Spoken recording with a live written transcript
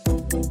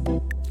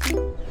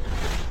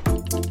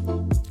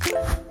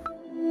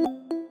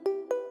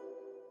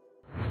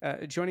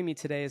Joining me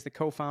today is the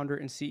co-founder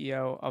and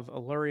CEO of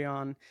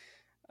Allurion,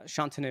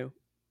 Shantanu,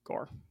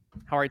 Gaur.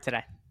 How are you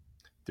today?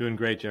 Doing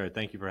great, Jared.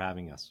 Thank you for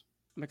having us.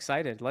 I'm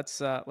excited. Let's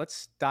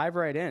dive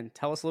right in.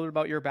 Tell us a little bit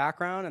about your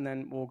background, and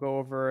then we'll go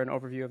over an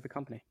overview of the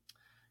company.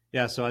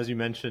 Yeah, so as you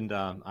mentioned,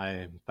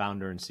 I'm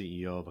founder and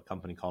CEO of a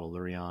company called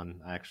Allurion.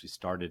 I actually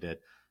started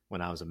it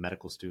when I was a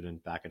medical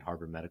student back at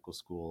Harvard Medical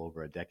School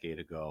over a decade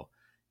ago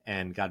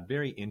and got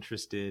very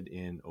interested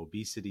in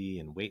obesity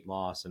and weight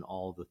loss and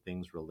all the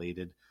things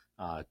related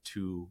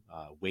to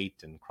weight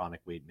and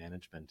chronic weight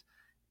management.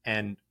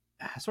 And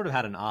I sort of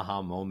had an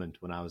aha moment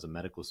when I was a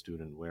medical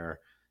student where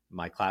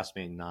my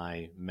classmate and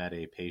I met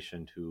a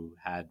patient who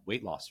had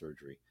weight loss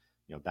surgery.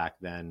 Back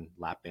then,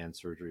 lap band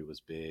surgery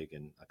was big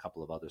and a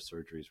couple of other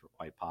surgeries were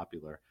quite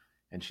popular.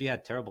 And she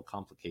had terrible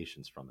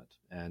complications from it.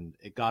 And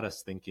it got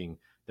us thinking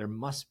there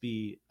must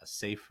be a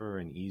safer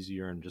and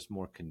easier and just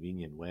more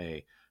convenient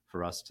way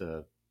for us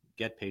to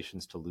get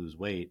patients to lose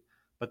weight,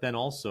 but then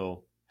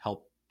also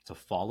help to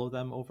follow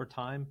them over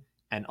time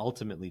and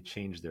ultimately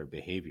change their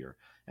behavior.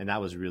 And that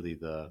was really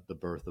the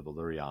birth of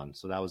Allurion.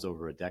 So that was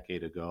over a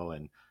decade ago.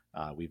 And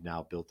we've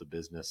now built a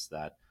business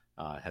that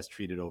has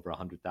treated over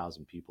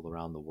 100,000 people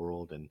around the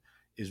world and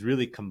is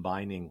really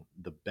combining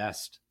the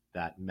best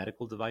that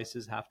medical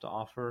devices have to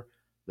offer,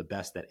 the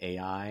best that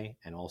AI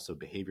and also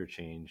behavior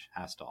change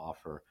has to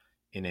offer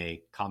in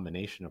a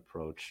combination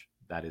approach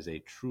that is a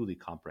truly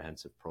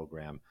comprehensive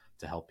program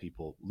to help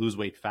people lose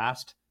weight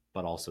fast,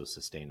 but also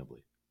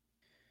sustainably.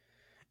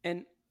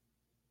 And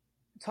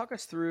talk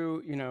us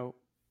through,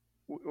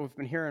 we've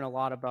been hearing a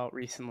lot about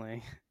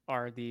recently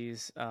are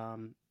these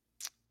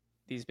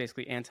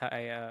basically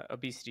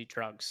anti-obesity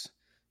drugs.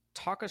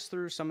 Talk us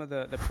through some of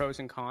the pros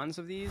and cons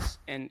of these,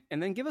 and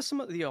then give us some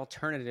of the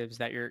alternatives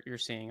that you're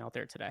seeing out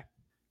there today.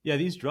 Yeah,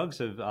 these drugs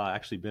have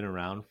actually been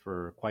around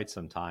for quite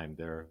some time.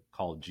 They're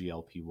called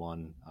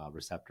GLP-1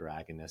 receptor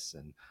agonists,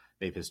 and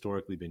they've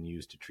historically been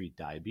used to treat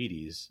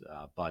diabetes.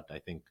 But I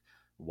think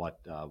what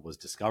was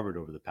discovered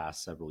over the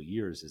past several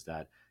years is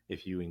that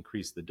if you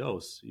increase the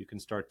dose, you can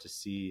start to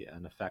see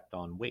an effect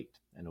on weight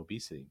and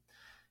obesity.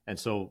 And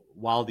so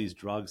while these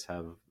drugs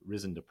have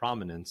risen to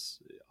prominence,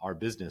 our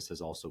business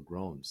has also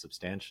grown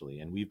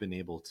substantially. And we've been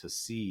able to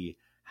see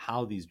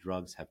how these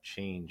drugs have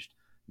changed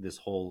this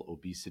whole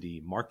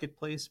obesity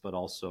marketplace, but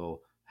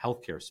also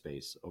healthcare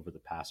space over the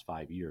past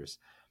 5 years.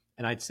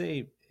 And I'd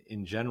say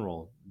in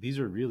general, these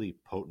are really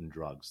potent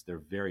drugs. They're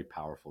very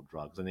powerful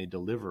drugs and they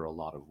deliver a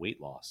lot of weight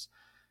loss.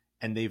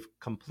 And they've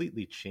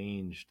completely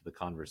changed the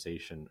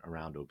conversation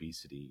around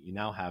obesity. You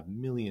now have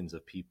millions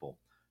of people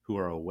who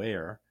are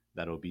aware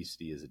that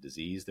obesity is a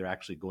disease. They're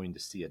actually going to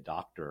see a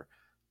doctor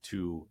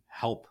to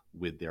help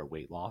with their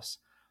weight loss.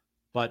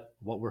 But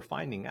what we're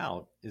finding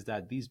out is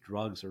that these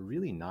drugs are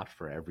really not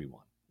for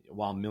everyone.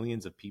 While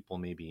millions of people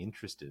may be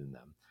interested in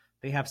them,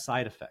 they have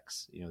side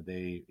effects.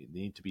 They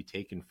need to be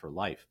taken for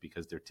life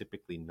because they're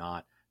typically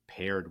not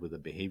paired with a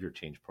behavior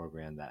change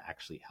program that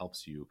actually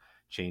helps you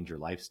change your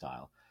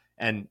lifestyle.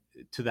 And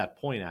to that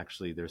point,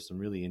 actually, there's some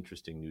really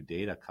interesting new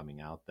data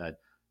coming out that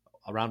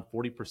around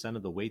 40%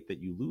 of the weight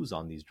that you lose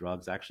on these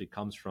drugs actually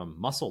comes from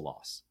muscle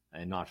loss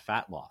and not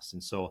fat loss.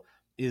 And so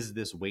is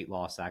this weight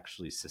loss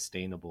actually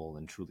sustainable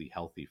and truly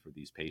healthy for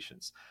these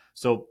patients?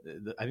 So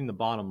I think the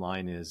bottom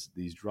line is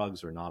these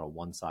drugs are not a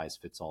one size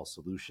fits all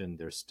solution.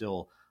 There's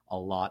still a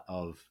lot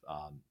of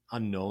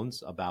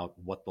unknowns about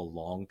what the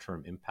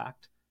long-term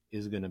impact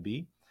is going to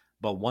be.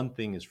 But one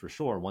thing is for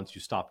sure, once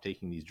you stop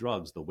taking these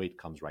drugs, the weight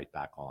comes right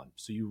back on.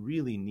 So you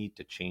really need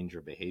to change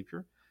your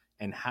behavior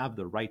and have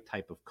the right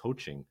type of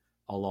coaching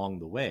along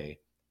the way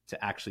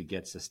to actually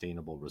get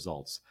sustainable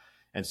results.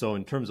 And so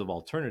in terms of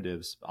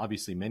alternatives,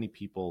 obviously many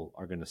people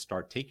are going to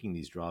start taking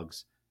these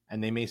drugs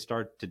and they may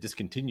start to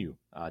discontinue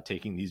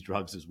taking these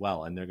drugs as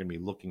well. And they're going to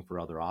be looking for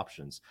other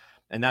options.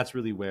 And that's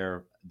really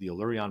where the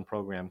Allurion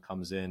program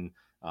comes in,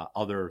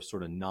 other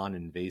sort of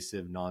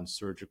non-invasive,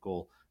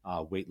 non-surgical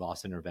weight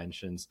loss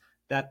interventions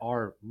that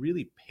are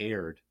really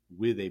paired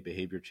with a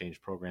behavior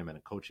change program and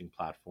a coaching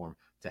platform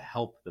to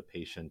help the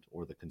patient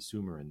or the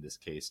consumer in this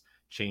case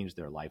change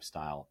their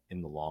lifestyle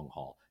in the long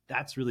haul.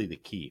 That's really the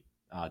key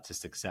to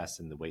success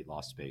in the weight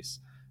loss space.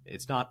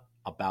 It's not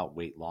about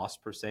weight loss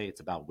per se,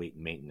 it's about weight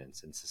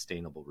maintenance and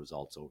sustainable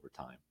results over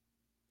time.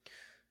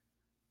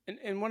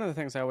 And one of the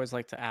things I always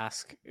like to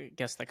ask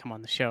guests that come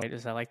on the show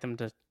is I like them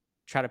to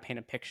try to paint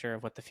a picture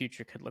of what the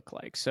future could look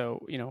like.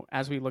 So,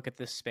 as we look at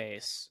this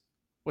space,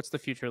 what's the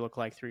future look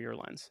like through your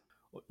lens?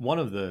 One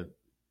of the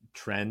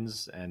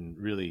trends and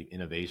really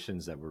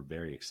innovations that we're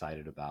very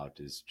excited about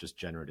is just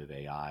generative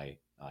AI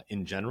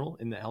in general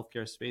in the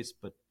healthcare space,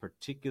 but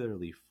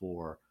particularly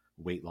for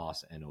weight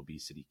loss and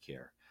obesity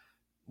care.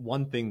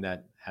 One thing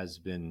that has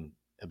been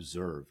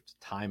observed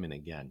time and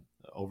again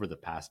over the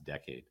past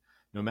decade,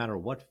 no matter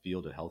what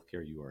field of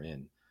healthcare you are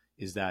in,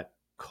 is that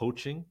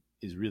coaching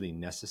is really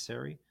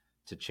necessary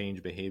to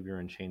change behavior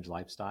and change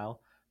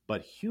lifestyle.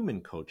 But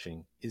human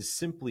coaching is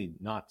simply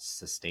not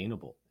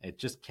sustainable. It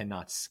just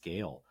cannot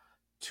scale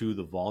to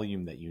the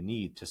volume that you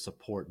need to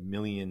support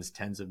millions,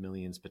 tens of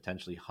millions,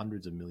 potentially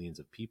hundreds of millions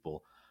of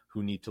people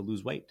who need to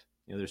lose weight.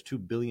 There's 2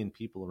 billion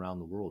people around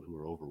the world who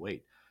are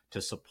overweight.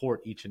 To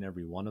support each and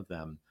every one of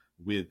them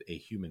with a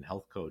human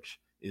health coach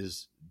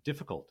is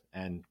difficult,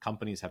 and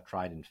companies have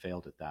tried and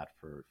failed at that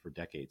for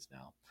decades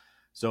now.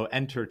 So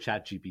enter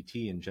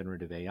ChatGPT and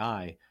generative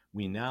AI.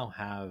 We now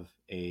have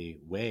a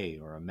way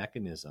or a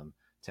mechanism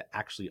to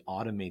actually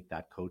automate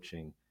that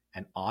coaching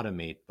and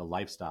automate the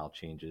lifestyle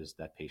changes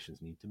that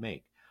patients need to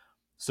make.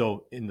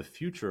 So in the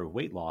future of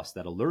weight loss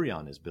that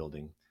Allurion is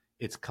building,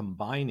 it's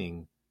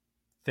combining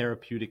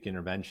therapeutic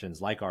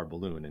interventions like our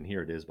balloon. And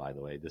here it is, by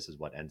the way, this is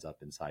what ends up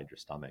inside your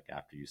stomach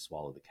after you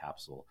swallow the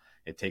capsule.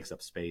 It takes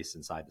up space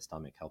inside the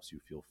stomach, helps you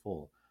feel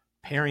full.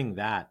 Pairing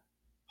that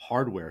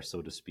hardware,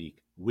 so to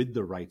speak, with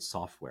the right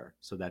software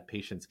so that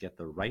patients get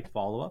the right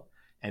follow-up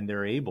and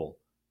they're able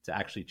to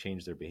actually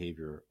change their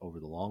behavior over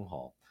the long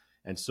haul.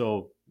 And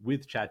so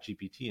with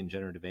ChatGPT and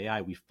generative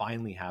AI, we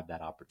finally have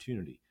that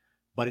opportunity.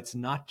 But it's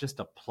not just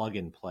a plug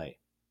and play.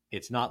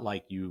 It's not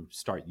like you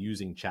start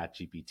using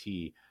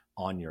ChatGPT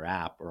on your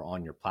app or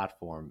on your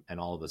platform and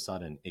all of a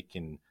sudden it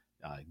can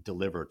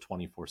deliver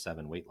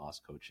 24/7 weight loss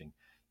coaching.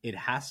 It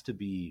has to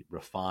be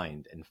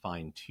refined and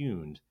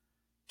fine-tuned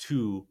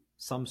to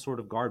some sort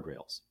of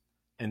guardrails.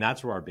 And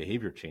that's where our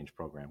behavior change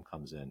program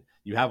comes in.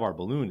 You have our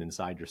balloon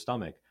inside your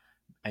stomach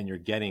and you're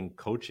getting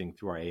coaching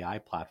through our AI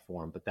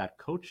platform, but that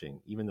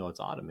coaching, even though it's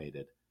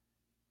automated,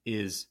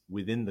 is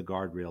within the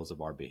guardrails of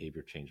our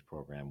behavior change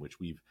program, which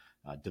we've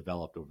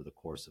developed over the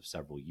course of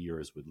several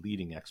years with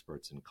leading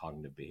experts in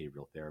cognitive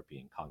behavioral therapy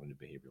and cognitive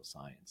behavioral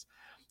science.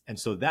 And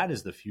so that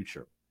is the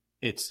future.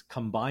 It's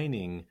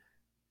combining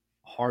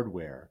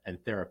hardware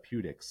and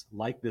therapeutics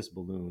like this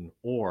balloon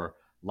or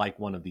like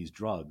one of these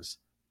drugs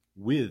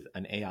with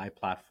an AI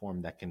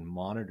platform that can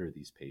monitor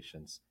these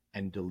patients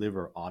and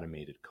deliver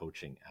automated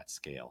coaching at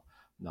scale.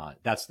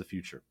 That's the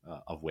future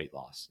of weight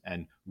loss.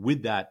 And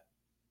with that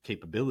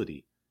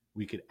capability,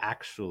 we could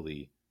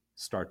actually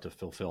start to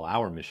fulfill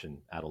our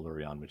mission at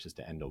Allurion, which is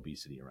to end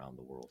obesity around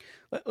the world.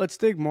 Let's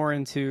dig more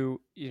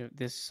into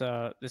this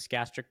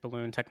gastric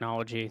balloon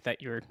technology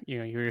that you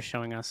were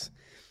showing us.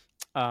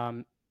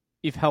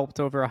 You've helped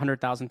over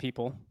 100,000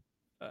 people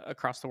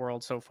across the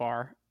world so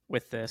far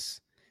with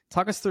this.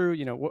 Talk us through,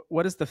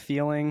 what is the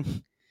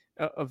feeling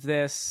of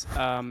this?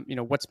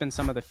 What's been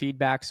some of the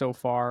feedback so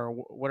far?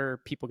 What are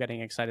people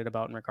getting excited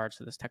about in regards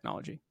to this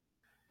technology?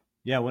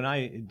 Yeah, when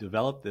I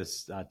developed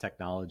this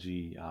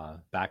technology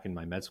back in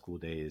my med school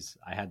days,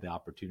 I had the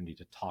opportunity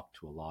to talk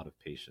to a lot of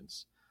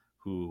patients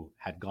who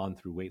had gone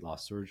through weight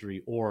loss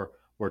surgery or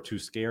were too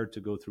scared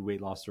to go through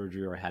weight loss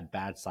surgery or had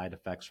bad side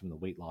effects from the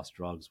weight loss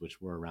drugs,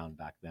 which were around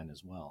back then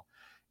as well.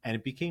 And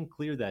it became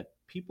clear that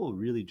people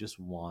really just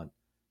want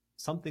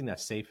something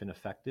that's safe and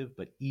effective,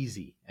 but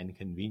easy and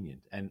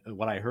convenient. And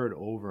what I heard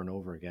over and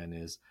over again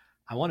is,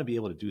 I want to be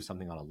able to do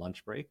something on a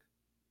lunch break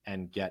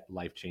and get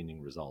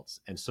life-changing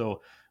results. And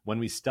so when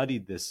we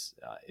studied this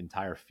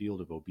entire field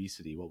of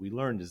obesity, what we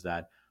learned is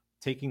that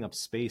taking up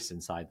space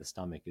inside the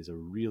stomach is a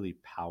really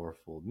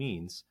powerful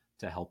means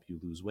to help you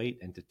lose weight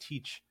and to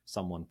teach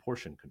someone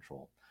portion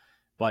control.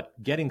 But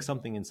getting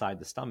something inside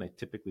the stomach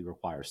typically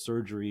requires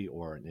surgery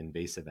or an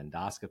invasive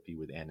endoscopy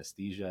with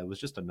anesthesia. It was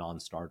just a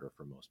non-starter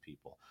for most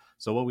people.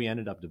 So what we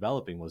ended up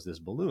developing was this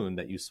balloon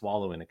that you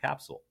swallow in a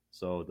capsule.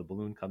 So the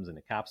balloon comes in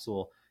a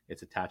capsule,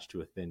 it's attached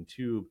to a thin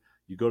tube.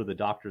 You go to the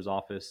doctor's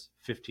office,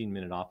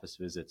 15-minute office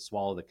visit,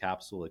 swallow the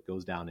capsule, it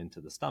goes down into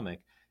the stomach,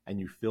 and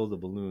you fill the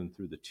balloon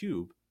through the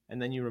tube,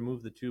 and then you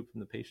remove the tube from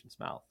the patient's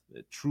mouth.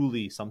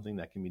 Truly something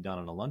that can be done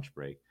on a lunch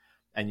break.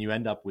 And you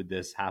end up with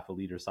this 0.5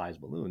 liter size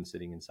balloon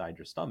sitting inside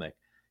your stomach.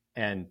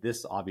 And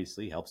this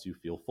obviously helps you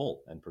feel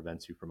full and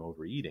prevents you from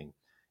overeating.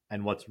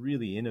 And what's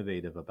really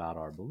innovative about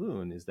our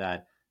balloon is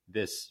that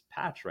this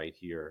patch right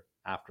here,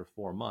 after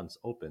 4 months,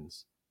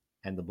 opens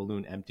and the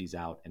balloon empties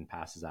out and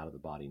passes out of the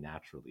body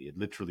naturally. It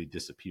literally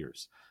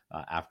disappears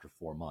after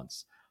 4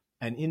 months.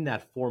 And in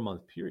that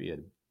 4-month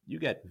period, you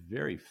get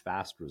very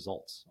fast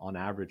results. On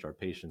average, our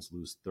patients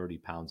lose 30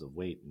 pounds of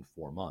weight in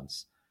 4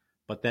 months,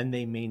 but then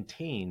they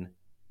maintain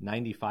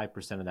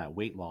 95% of that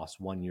weight loss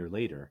 1 year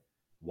later.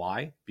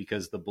 Why?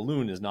 Because the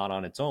balloon is not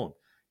on its own.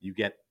 You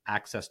get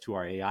access to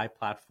our AI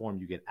platform.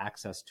 You get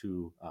access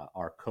to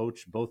our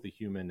coach, both a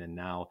human and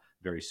now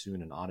very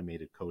soon an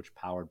automated coach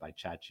powered by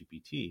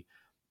ChatGPT.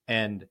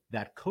 And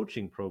that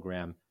coaching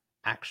program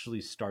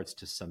actually starts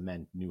to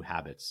cement new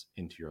habits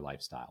into your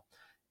lifestyle.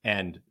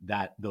 And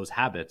that those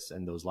habits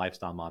and those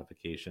lifestyle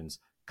modifications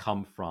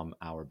come from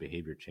our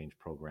behavior change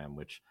program,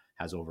 which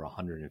has over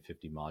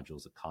 150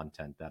 modules of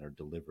content that are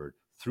delivered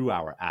through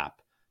our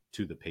app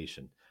to the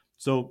patient.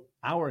 So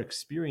our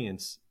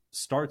experience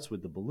starts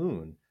with the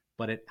balloon,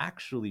 but it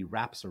actually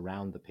wraps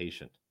around the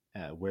patient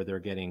where they're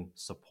getting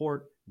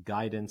support,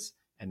 guidance,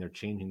 and they're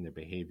changing their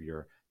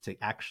behavior to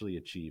actually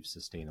achieve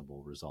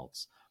sustainable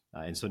results.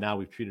 And so now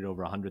we've treated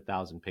over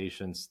 100,000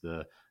 patients.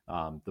 The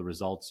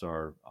results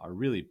are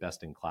really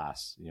best in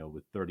class,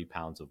 with 30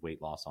 pounds of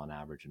weight loss on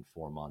average in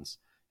 4 months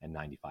and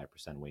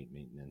 95% weight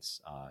maintenance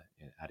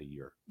at a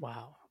year.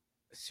 Wow.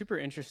 Super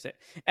interesting.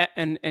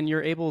 And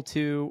you're able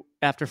to,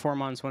 after 4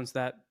 months, once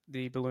that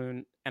the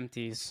balloon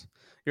empties,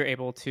 you're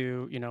able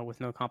to, with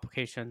no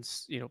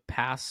complications,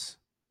 pass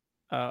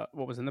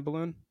what was in the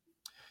balloon.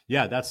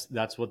 Yeah,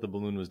 that's what the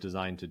balloon was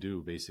designed to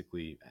do.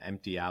 Basically,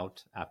 empty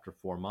out after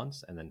 4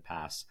 months and then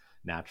pass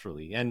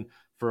naturally. And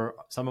for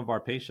some of our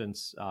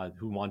patients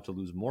who want to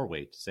lose more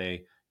weight,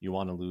 say you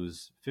want to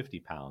lose 50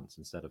 pounds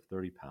instead of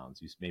 30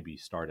 pounds, you maybe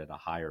start at a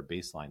higher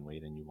baseline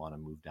weight and you want to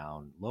move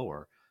down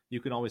lower,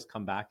 you can always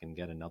come back and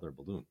get another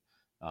balloon.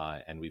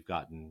 And we've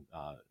gotten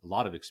a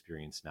lot of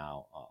experience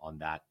now on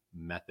that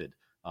method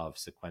of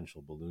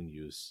sequential balloon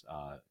use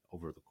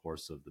over the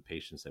course of the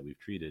patients that we've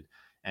treated.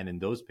 And in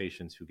those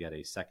patients who get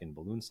a second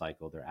balloon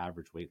cycle, their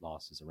average weight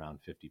loss is around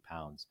 50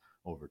 pounds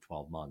over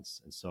 12 months.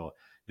 And so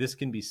this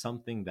can be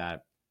something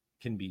that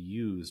can be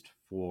used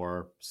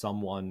for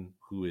someone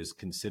who is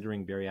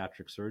considering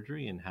bariatric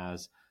surgery and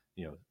has,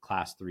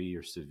 class 3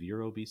 or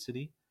severe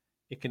obesity.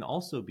 It can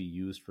also be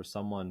used for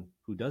someone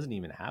who doesn't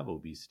even have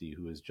obesity,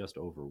 who is just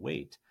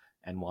overweight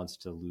and wants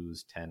to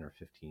lose 10 or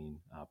 15%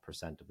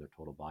 of their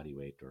total body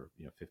weight, or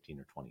 15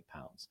 or 20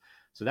 pounds.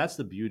 So that's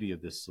the beauty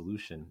of this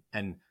solution.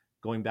 And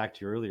going back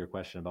to your earlier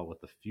question about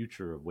what the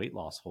future of weight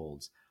loss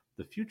holds,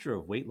 the future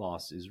of weight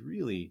loss is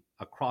really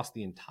across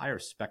the entire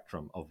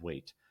spectrum of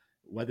weight.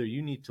 Whether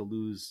you need to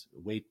lose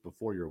weight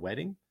before your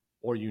wedding,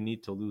 or you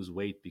need to lose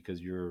weight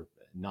because you're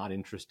not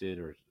interested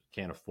or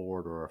can't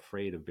afford or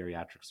afraid of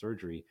bariatric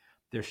surgery,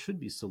 there should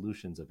be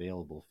solutions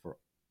available for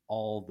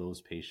all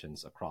those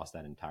patients across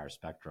that entire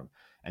spectrum.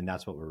 And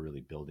that's what we're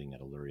really building at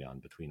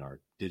Allurion, between our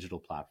digital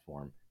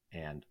platform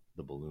and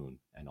the balloon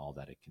and all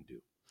that it can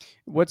do.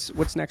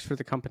 What's next for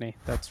the company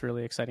that's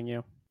really exciting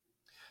you?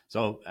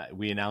 So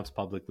we announced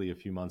publicly a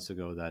few months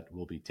ago that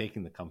we'll be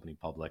taking the company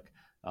public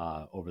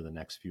over the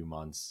next few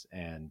months.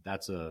 And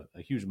that's a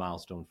huge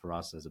milestone for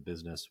us as a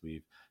business.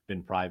 We've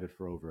been private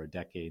for over a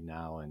decade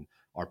now and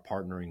are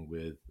partnering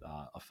with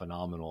a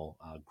phenomenal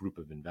group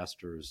of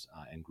investors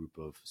and group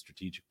of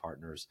strategic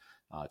partners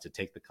to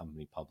take the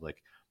company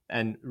public.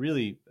 And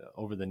really,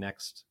 over the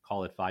next,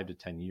 call it 5 to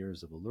 10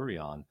 years of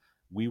Allurion,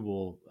 we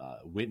will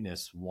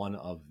witness one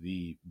of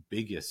the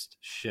biggest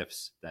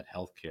shifts that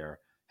healthcare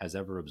has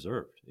ever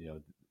observed.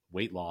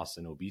 Weight loss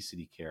and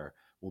obesity care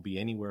will be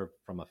anywhere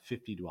from a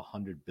 $50 to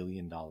 $100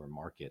 billion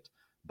market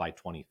by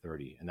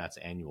 2030, and that's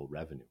annual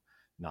revenue,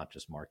 not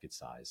just market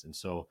size. And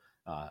so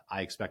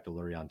I expect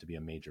Allurion to be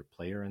a major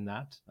player in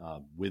that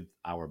with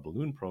our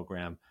balloon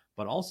program,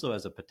 but also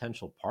as a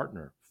potential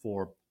partner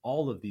for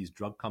all of these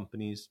drug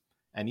companies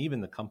and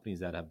even the companies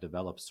that have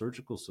developed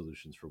surgical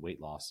solutions for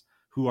weight loss,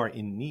 who are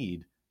in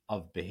need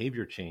of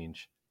behavior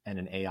change and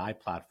an AI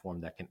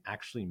platform that can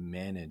actually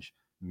manage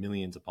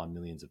millions upon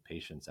millions of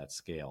patients at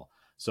scale.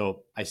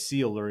 So I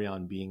see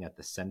Allurion being at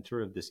the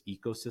center of this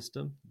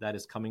ecosystem that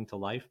is coming to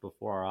life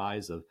before our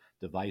eyes, of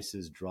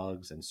devices,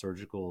 drugs, and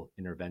surgical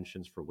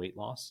interventions for weight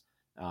loss.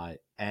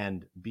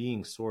 And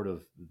being sort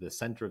of the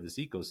center of this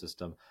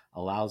ecosystem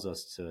allows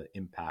us to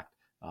impact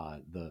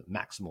the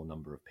maximal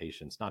number of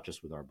patients, not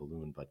just with our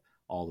balloon, but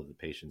all of the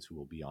patients who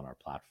will be on our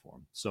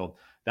platform. So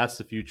that's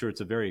the future.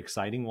 It's a very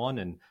exciting one.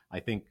 And I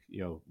think,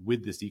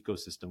 with this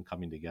ecosystem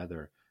coming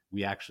together,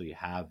 we actually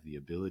have the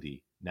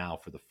ability now,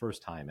 for the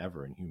first time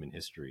ever in human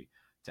history,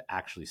 to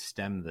actually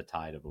stem the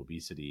tide of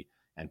obesity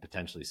and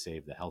potentially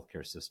save the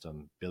healthcare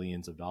system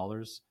billions of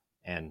dollars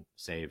and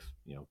save,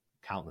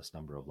 countless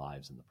number of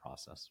lives in the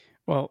process.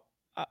 Well,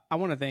 I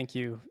want to thank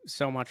you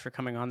so much for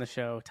coming on the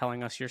show,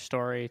 telling us your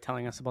story,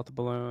 telling us about the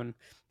balloon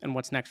and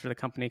what's next for the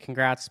company.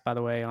 Congrats, by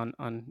the way,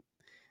 on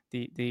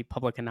the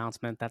public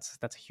announcement. That's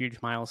a huge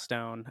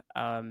milestone,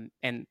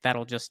 and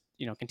that'll just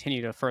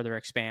continue to further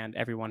expand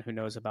everyone who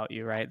knows about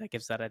you. Right, that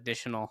gives that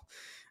additional.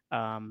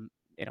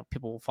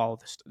 People will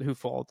who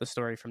followed the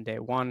story from day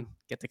one,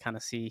 get to kind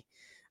of see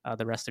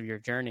the rest of your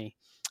journey.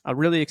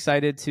 Really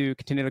excited to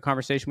continue the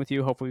conversation with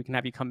you. Hopefully, we can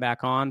have you come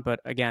back on. But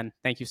again,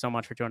 thank you so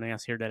much for joining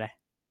us here today.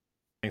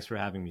 Thanks for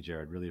having me,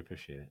 Jared. Really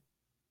appreciate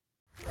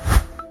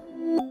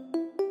it.